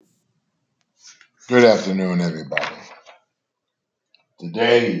Good afternoon, everybody.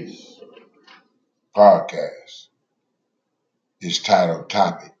 Today's podcast is titled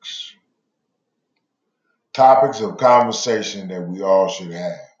Topics. Topics of conversation that we all should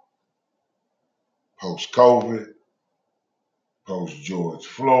have. Post-COVID, post-George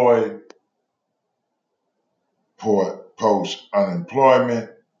Floyd,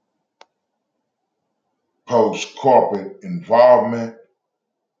 post-unemployment, post-corporate involvement,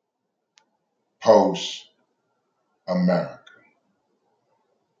 post-America.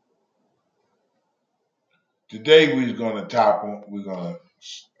 Today we're going to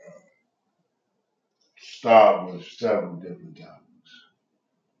start with several different topics.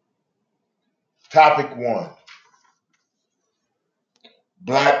 Topic 1,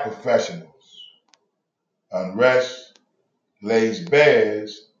 Black professionals, unrest, lays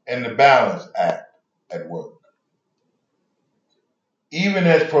bears, and the Balance Act at work. Even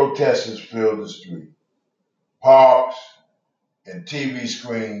as protesters fill the street, parks and TV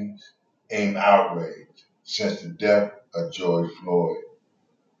screens aim outrage since the death of George Floyd.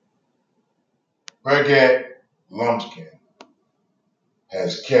 Brigitte Lumpkin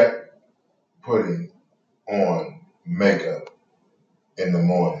has kept putting on makeup in the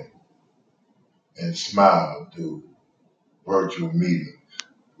morning and smiled through virtual meetings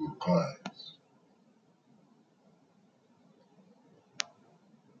with clients.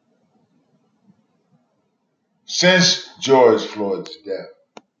 Since George Floyd's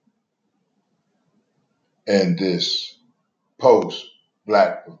death and this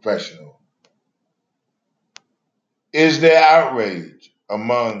post-Black professional, is there outrage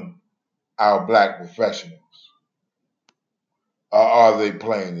among our Black professionals? Or are they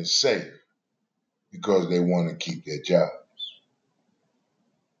playing it safe because they want to keep their jobs?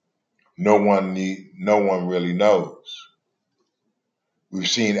 No one really knows. We've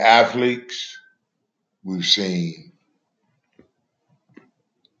seen athletes, we've seen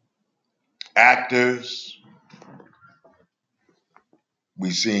actors,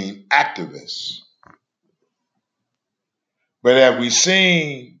 we've seen activists. But have we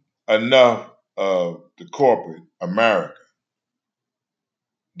seen enough of the corporate America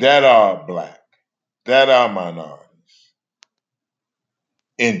that are Black, that are minorities,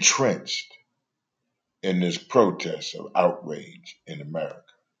 entrenched in this protest of outrage in America?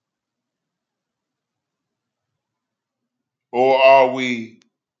 Or are we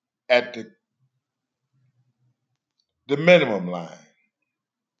at the minimum line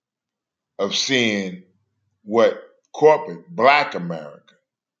of seeing what corporate Black America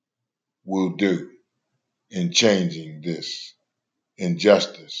will do in changing this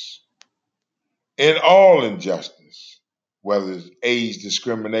injustice? In all injustice, whether it's age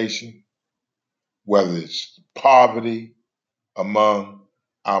discrimination, whether it's poverty among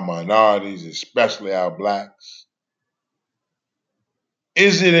our minorities, especially our Blacks.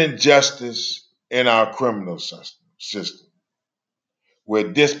 Is it injustice in our criminal system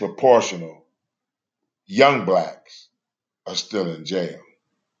where disproportionate young Blacks are still in jail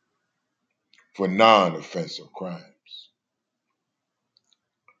for non-offensive crimes?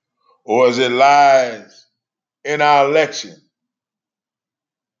 Or is it lies in our election,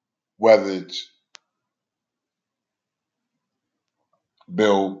 whether it's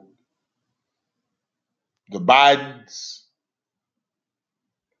the Bidens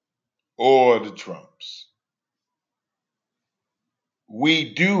or the Trumps?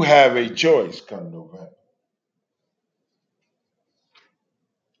 We do have a choice come November.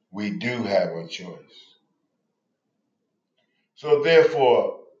 We do have a choice. So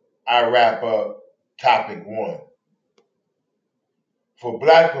therefore, I wrap up topic 1. For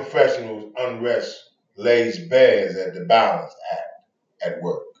Black professionals, unrest lays bears at the Balance Act at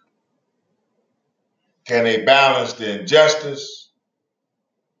work. Can they balance the injustice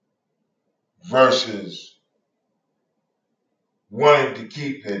versus wanting to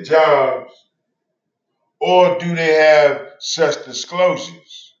keep their jobs? Or do they have such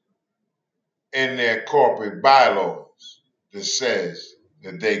disclosures in their corporate bylaws that says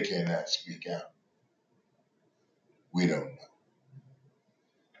that they cannot speak out? We don't know.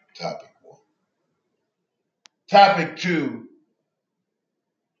 Topic 1. Topic 2,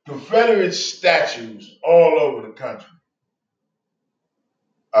 Confederate statues all over the country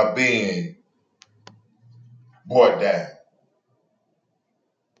are being brought down.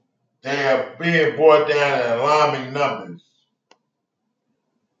 They are being brought down in alarming numbers,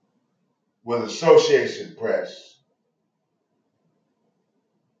 with Associated Press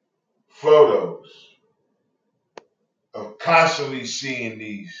photos of constantly seeing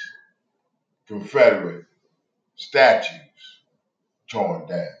these Confederate statues torn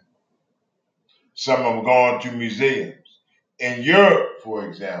down. Some of them gone to museums. In Europe, for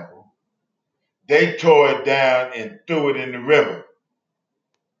example, they tore it down and threw it in the river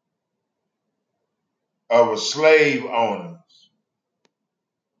of a slave owner's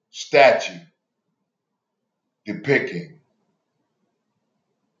statue depicting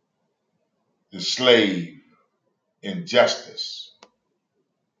the slave injustice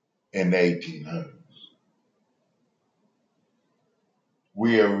in the 1800s.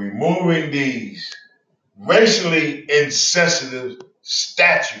 We are removing these racially insensitive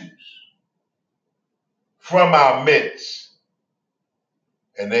statues from our midst,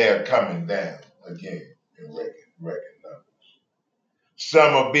 and they are coming down again in record numbers.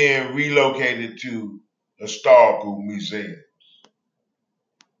 Some are being relocated to historical museums,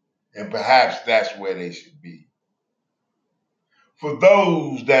 and perhaps that's where they should be. For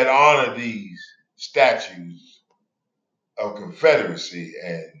those that honor these statues of Confederacy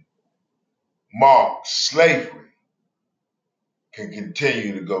and mark slavery can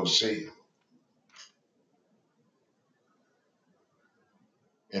continue to go see it.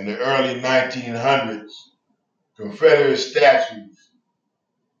 In the early 1900s, Confederate statues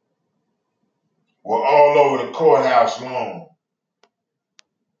were all over the courthouse lawn,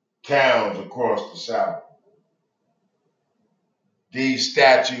 towns across the South. These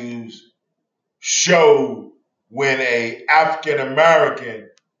statues show when an African American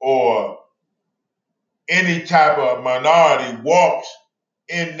or any type of minority walks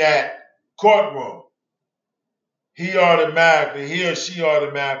in that courtroom, he or she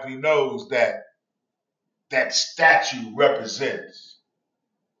automatically knows that that statue represents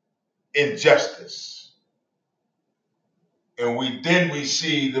injustice. And we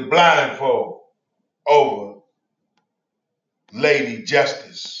see the blindfold over Lady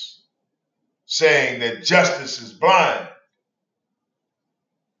Justice, saying that justice is blind.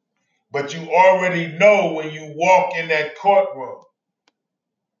 But you already know when you walk in that courtroom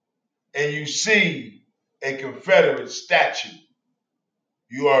and you see a Confederate statue,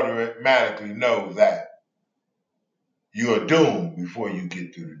 you automatically know that you are doomed before you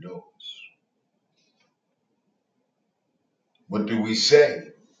get through the doors. What do we say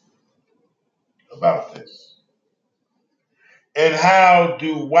about this? And how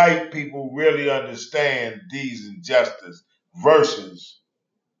do white people really understand these injustices versus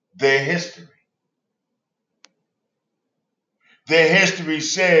their history? Their history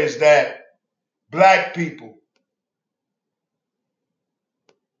says that black people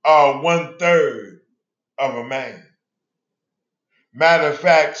are 1/3 of a man. Matter of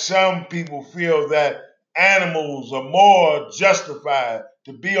fact, some people feel that animals are more justified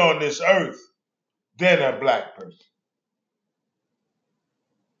to be on this earth than a black person.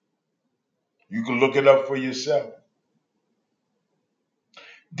 You can look it up for yourself.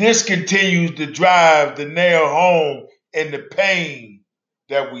 This continues to drive the nail home in the pain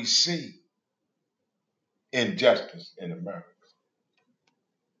that we see injustice in America.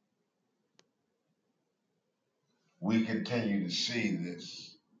 We continue to see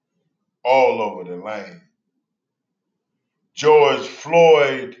this all over the land. George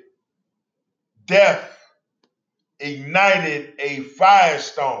Floyd death ignited a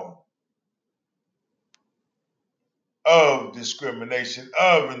firestorm of discrimination,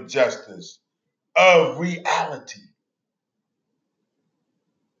 of injustice, of reality.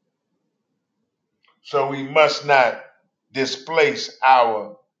 So we must not displace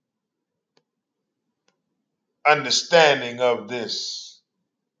our understanding of this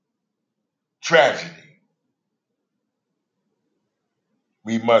tragedy.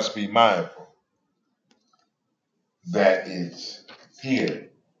 We must be mindful that it's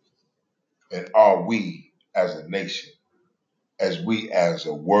here. And are we as a nation, as we as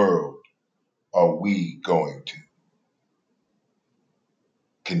a world, are we going to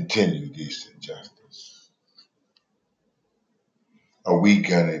continue this injustice? Are we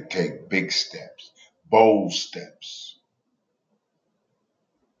going to take big steps, bold steps?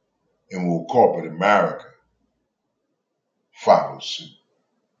 And will corporate America follow suit?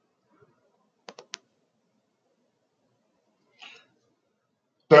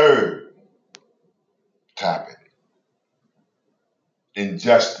 Third topic,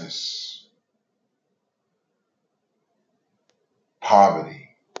 injustice, poverty.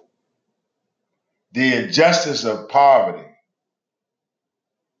 The injustice of poverty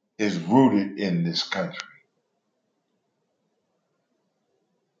is rooted in this country.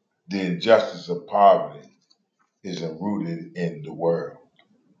 The injustice of poverty is rooted in the world.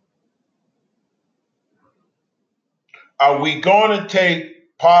 Are we going to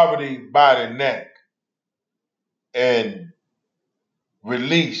take poverty by the neck and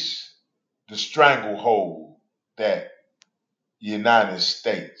release the stranglehold that the United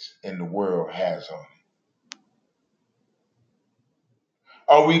States and the world has on it?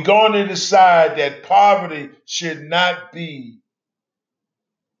 Are we going to decide that poverty should not be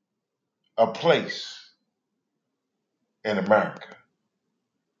a place in America?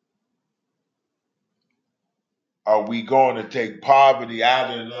 Are we going to take poverty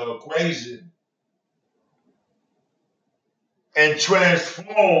out of the equation and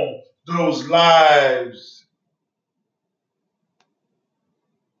transform those lives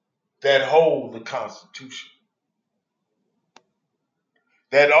that hold the Constitution?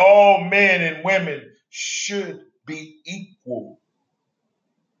 That all men and women should be equal.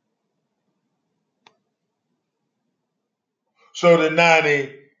 So the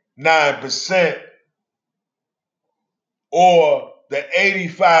 99% or the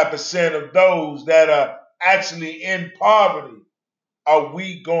 85% of those that are actually in poverty, are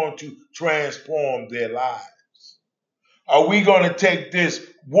we going to transform their lives? Are we going to take this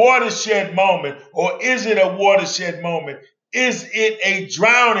watershed moment, or is it a watershed moment? Is it a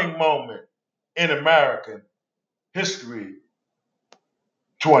drowning moment in American history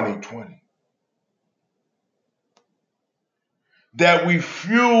 2020? That we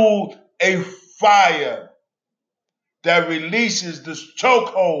fueled a fire that releases this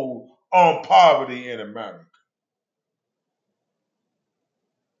chokehold on poverty in America.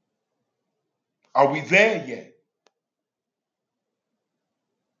 Are we there yet?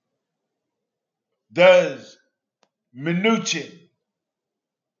 Does Mnuchin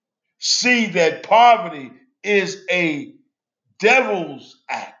see that poverty is a devil's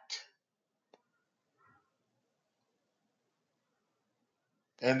act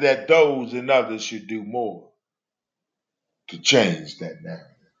and that those and others should do more to change that narrative?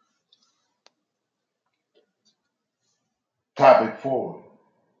 Topic 4.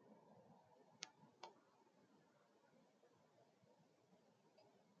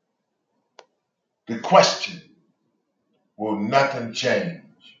 The question, will nothing change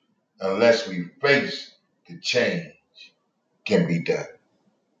unless we face the change can be done?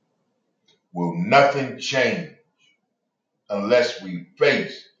 Will nothing change unless we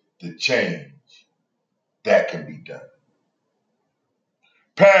face the change that can be done?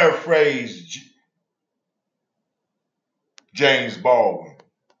 Paraphrase James Baldwin.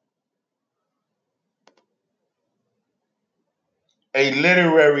 A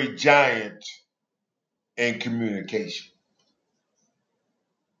literary giant in communication.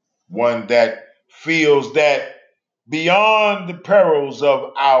 One that feels that beyond the perils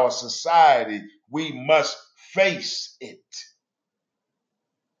of our society, we must face it.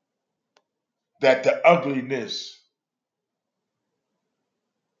 That the ugliness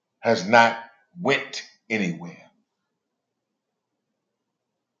has not went anywhere.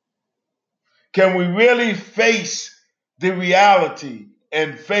 Can we really face the reality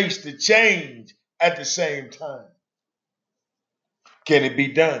and face the change at the same time? Can it be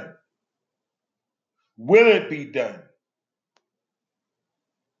done? Will it be done?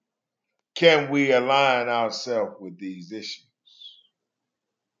 Can we align ourselves with these issues?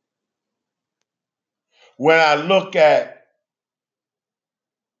 When I look at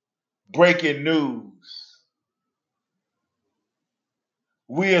breaking news,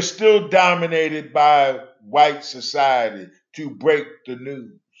 we are still dominated by white society to break the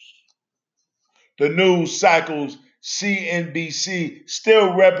news. The news cycles, CNBC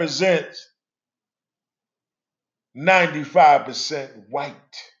still represents 95% white.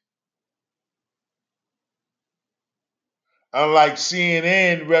 Unlike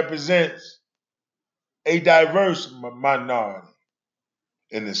CNN represents a diverse minority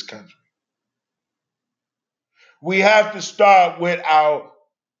in this country. We have to start with our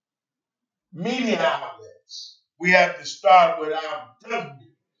media outlets. We have to start with our government.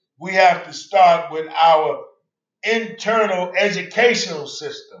 We have to start with our internal educational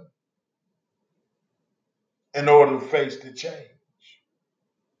system in order to face the change.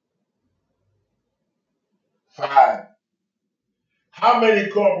 5, how many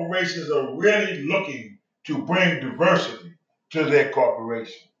corporations are really looking to bring diversity to their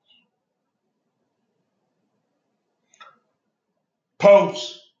corporation?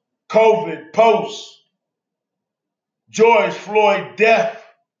 Post-COVID, post-George Floyd death,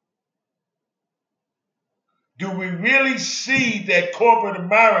 do we really see that corporate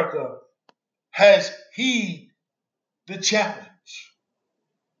America has heeded the challenge?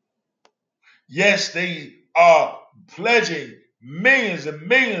 Yes, they are pledging millions and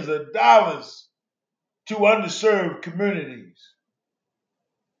millions of dollars to underserved communities.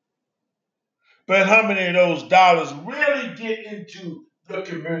 But how many of those dollars really get into the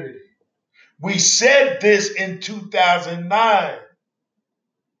community? We said this in 2009,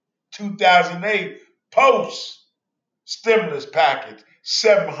 2008, post-stimulus package,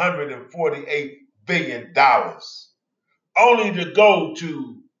 $748 billion, only to go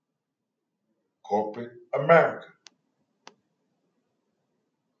to corporate America.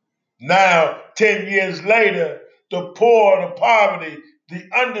 Now, 10 years later, the poor, the poverty, the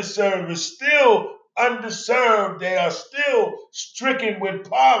underserved is still underserved. They are still stricken with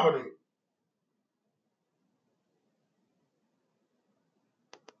poverty.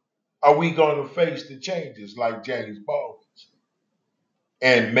 Are we going to face the changes like James Baldwin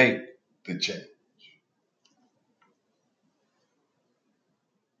and make the change?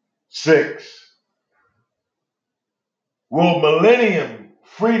 6, will millennium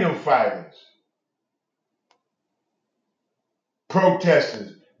freedom fighters,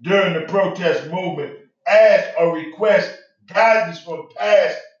 protesters during the protest movement ask or request guidance from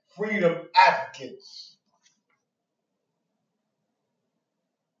past freedom advocates?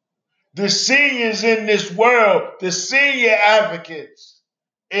 The seniors in this world, the senior advocates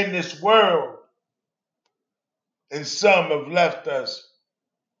in this world, and some have left us.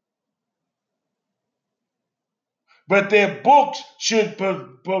 But their books should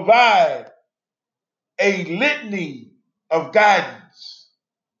provide a litany of guidance.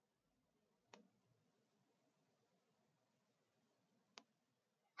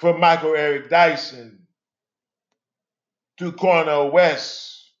 From Michael Eric Dyson to Cornel West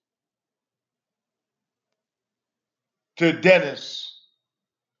to Dennis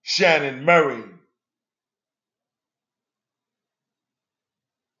Shannon Murray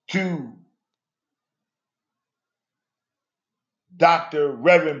to Dr.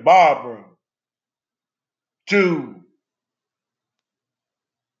 Reverend Barber to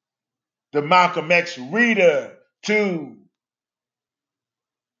the Malcolm X reader to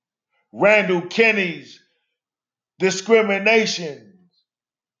Randall Kinney's discrimination,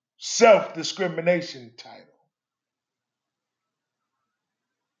 self-discrimination title.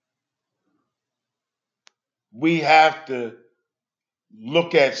 We have to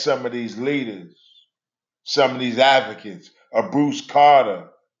look at some of these leaders, some of these advocates, a Bruce Carter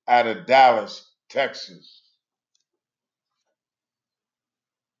out of Dallas, Texas,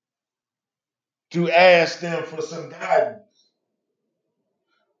 to ask them for some guidance.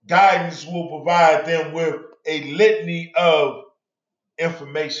 Guidance will provide them with a litany of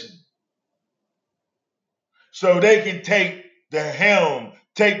information so they can take the helm,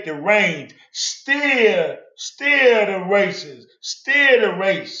 take the reins, steer the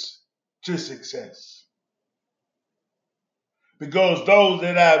race to success. Because those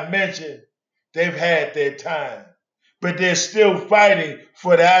that I've mentioned, they've had their time, but they're still fighting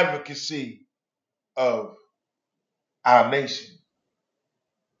for the advocacy of our nation.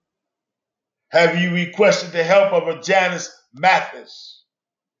 Have you requested the help of a Janice Mathis,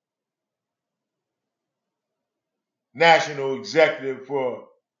 National Executive for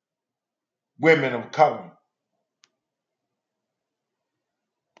Women of Color?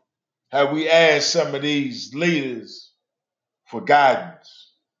 Have we asked some of these leaders for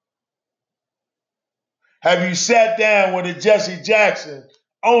guidance? Have you sat down with a Jesse Jackson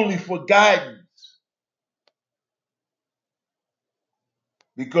only for guidance?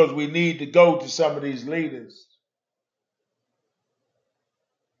 Because we need to go to some of these leaders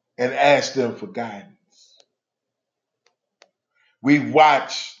and ask them for guidance. We've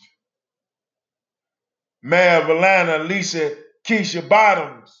watched Mayor of Atlanta, Lisa Keisha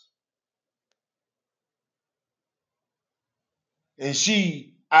Bottoms, and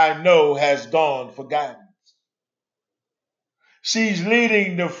she, I know, has gone for guidance. She's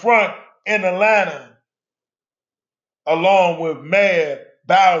leading the front in Atlanta, along with Mayor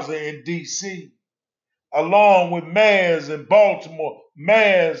Bowser in D.C., along with mayors in Baltimore,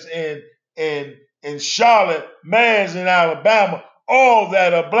 mayors in Charlotte, mayors in Alabama, all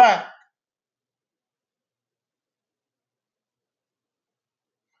that are black.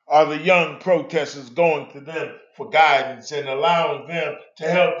 Are the young protesters going to them for guidance and allowing them to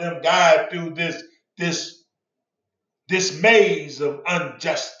help them guide through this maze of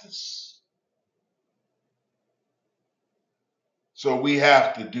injustice? So we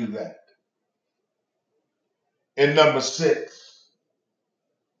have to do that. And number 6,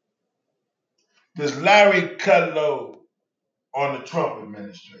 does Larry Kudlow on the Trump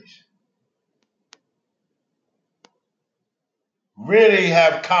administration really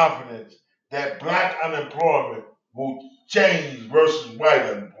have confidence that black unemployment will change versus white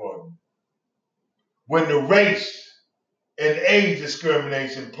unemployment when the race and age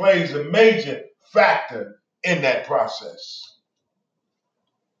discrimination plays a major factor in that process?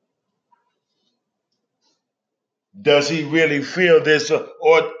 Does he really feel this,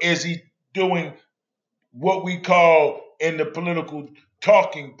 or is he doing what we call in the political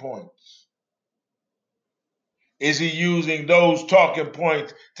talking points? Is he using those talking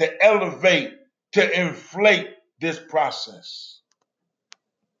points to elevate, to inflate this process?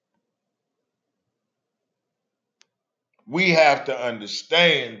 We have to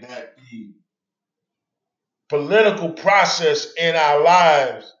understand that the political process in our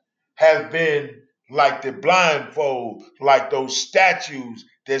lives has been like the blindfold, like those statues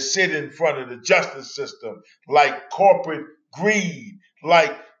that sit in front of the justice system, like corporate greed,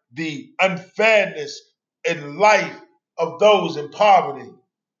 like the unfairness in life of those in poverty.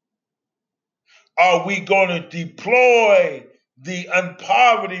 Are we going to deploy the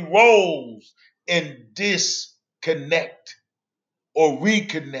unpoverty roles and disconnect or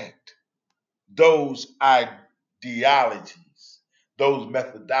reconnect those ideologies, those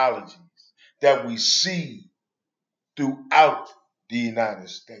methodologies that we see throughout the United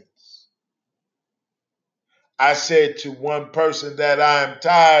States? I said to one person that I am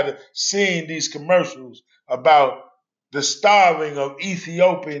tired of seeing these commercials about the starving of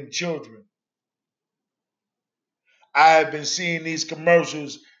Ethiopian children. I have been seeing these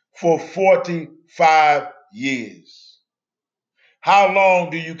commercials for 45 years. How long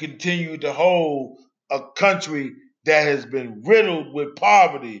do you continue to hold a country that has been riddled with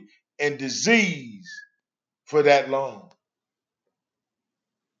poverty and disease for that long?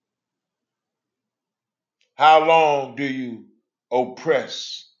 How long do you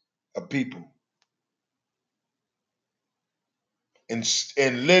oppress a people and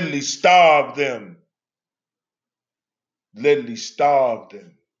literally starve them? Literally starve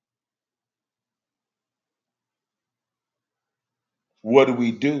them. What do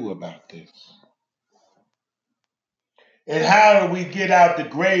we do about this? And how do we get out the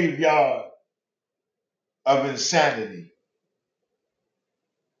graveyard of insanity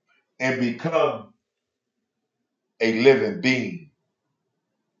and become a living being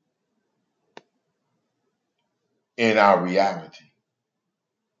in our reality?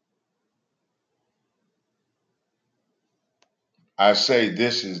 I say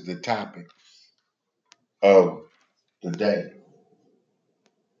this is the topic of the day.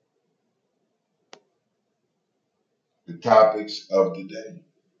 The topics of the day.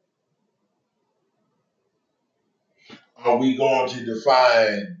 Are we going to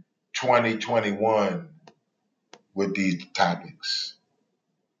define 2021 with these topics?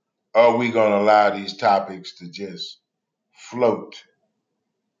 Are we going to allow these topics to just float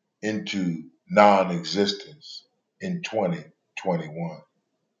into non existence in 2021?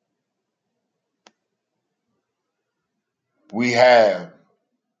 We have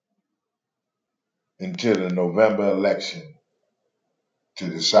until the November election to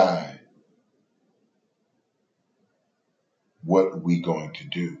decide what we're going to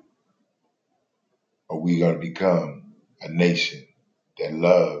do. Are we going to become a nation that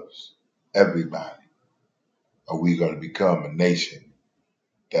loves everybody? Are we going to become a nation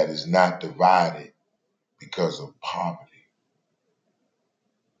that is not divided because of poverty?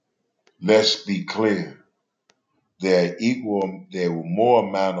 Let's be clear. There were more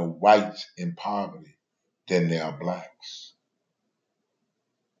amount of whites in poverty than there are blacks.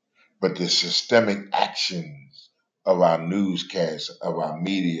 But the systemic actions of our newscasts, of our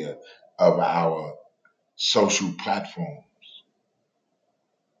media, of our social platforms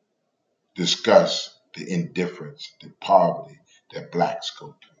discuss the indifference, the poverty that blacks go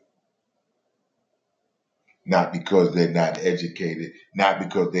through. Not because they're not educated, not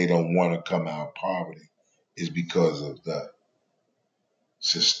because they don't want to come out of poverty. It's because of the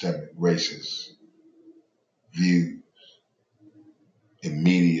systemic racist view in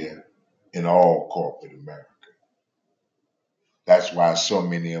media in all corporate America. That's why so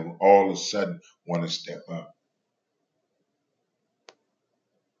many of them all of a sudden want to step up.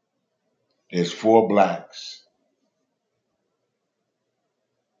 There's 4 blacks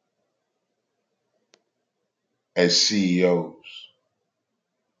as CEOs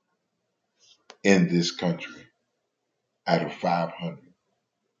in this country out of 500.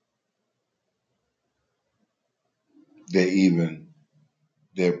 There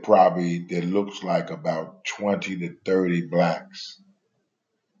looks like about 20 to 30 blacks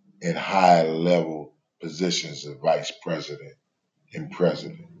in high level positions of vice president and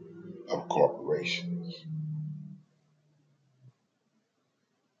president of corporations.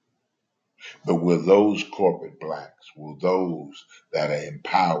 But will those corporate blacks, will those that are in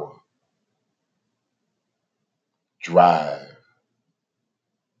power drive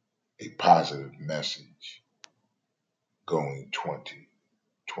a positive message going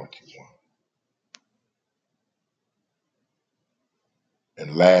 2021?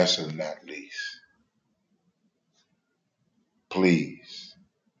 And last and not least, please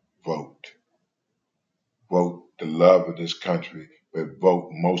vote. Vote the love of this country, but vote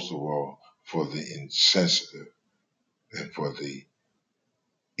most of all for the insensitive and for the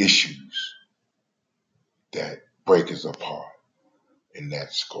issues that break us apart, and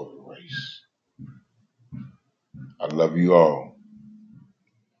that's called race. I love you all,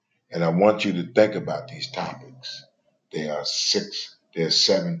 and I want you to think about these topics. There are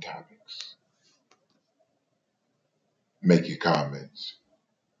 7 topics. Make your comments,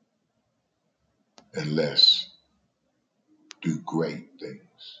 and let's do great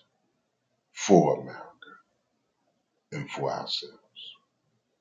things for America and for ourselves.